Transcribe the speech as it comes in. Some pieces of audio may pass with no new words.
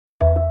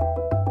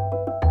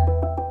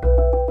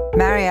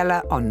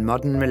Mariella on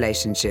Modern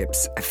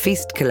Relationships, a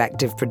Feast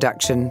Collective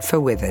production for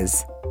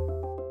Withers.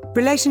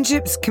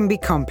 Relationships can be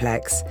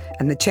complex,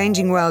 and the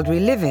changing world we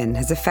live in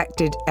has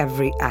affected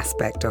every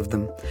aspect of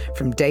them,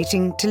 from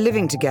dating to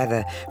living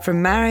together,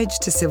 from marriage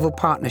to civil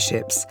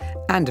partnerships,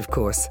 and of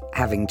course,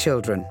 having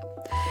children.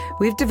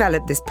 We've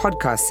developed this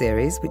podcast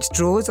series which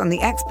draws on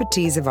the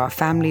expertise of our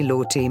family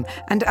law team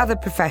and other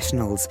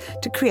professionals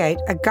to create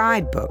a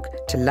guidebook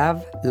to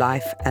love,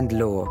 life and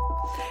law.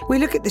 We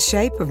look at the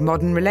shape of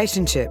modern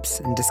relationships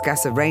and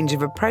discuss a range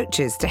of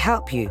approaches to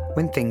help you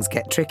when things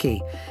get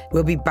tricky.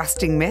 We'll be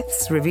busting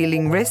myths,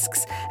 revealing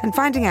risks, and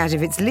finding out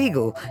if it's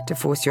legal to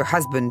force your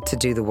husband to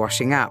do the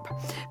washing up.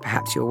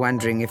 Perhaps you're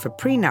wondering if a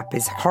prenup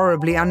is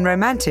horribly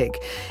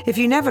unromantic. If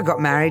you never got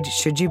married,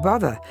 should you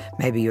bother?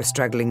 Maybe you're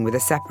struggling with a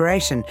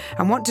separation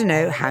and want to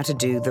know how to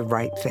do the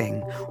right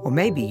thing. Or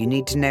maybe you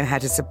need to know how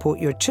to support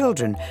your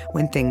children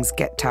when things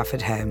get tough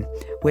at home.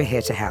 We're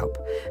here to help.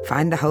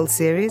 Find the whole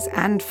series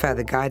and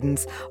further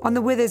guidance on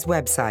the Withers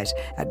website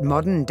at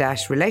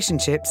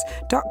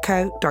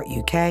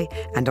modern-relationships.co.uk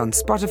and on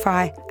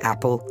Spotify,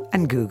 Apple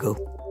and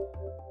Google.